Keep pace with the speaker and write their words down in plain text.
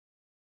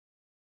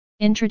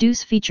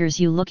Introduce features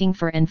you looking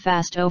for and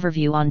fast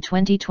overview on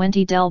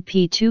 2020 Dell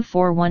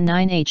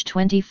P2419H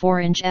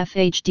 24-inch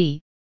FHD,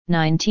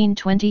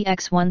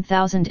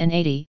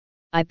 1920x1080,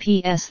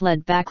 IPS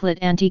LED-Backlit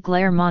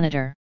anti-glare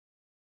monitor.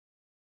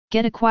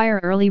 Acquire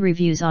early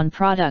reviews on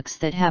products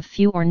that have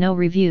few or no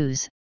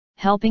reviews,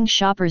 helping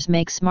shoppers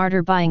make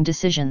smarter buying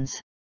decisions.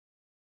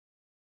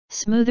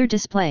 Smoother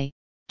display,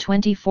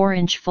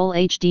 24-inch Full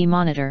HD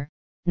monitor,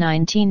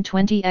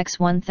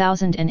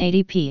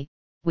 1920x1080p,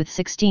 with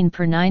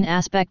 16:9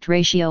 aspect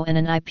ratio and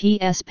an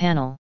IPS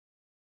panel.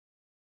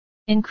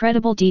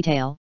 Incredible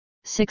detail,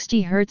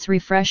 60 Hz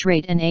refresh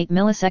rate and 8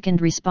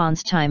 millisecond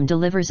response time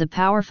delivers a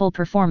powerful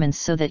performance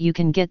so that you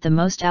can get the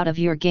most out of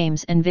your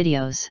games and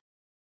videos.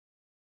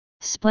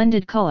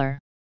 Splendid color.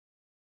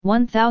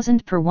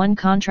 1000:1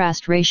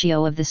 contrast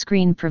ratio of the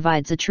screen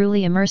provides a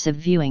truly immersive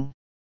viewing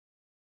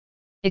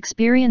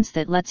experience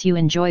that lets you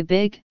enjoy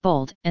big,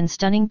 bold, and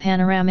stunning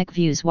panoramic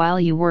views while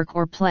you work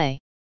or play.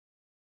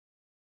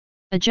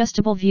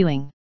 Adjustable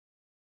viewing.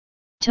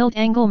 Tilt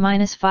angle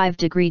 -5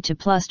 degree to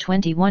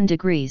 +21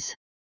 degrees.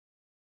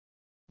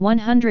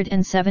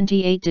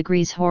 178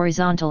 degrees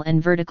horizontal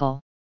and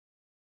vertical.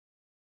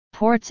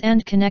 Ports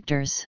and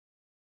connectors.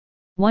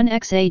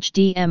 1x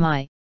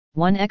HDMI,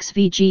 1x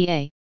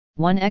VGA,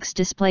 1x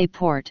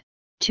DisplayPort,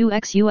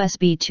 2x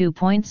USB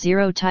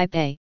 2.0 Type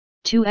A,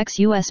 2x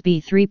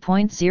USB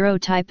 3.0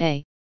 Type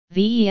A,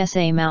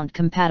 VESA mount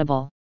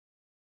compatible.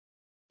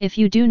 If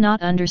you do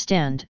not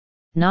understand,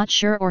 not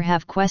sure or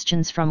have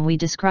questions from we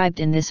described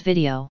in this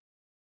video,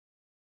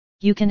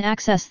 you can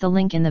access the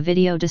link in the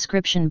video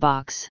description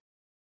box.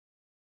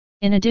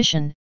 In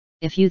addition,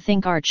 if you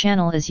think our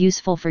channel is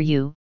useful for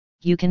you,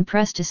 you can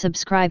press to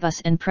subscribe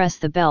us and press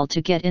the bell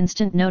to get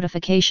instant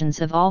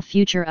notifications of all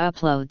future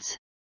uploads.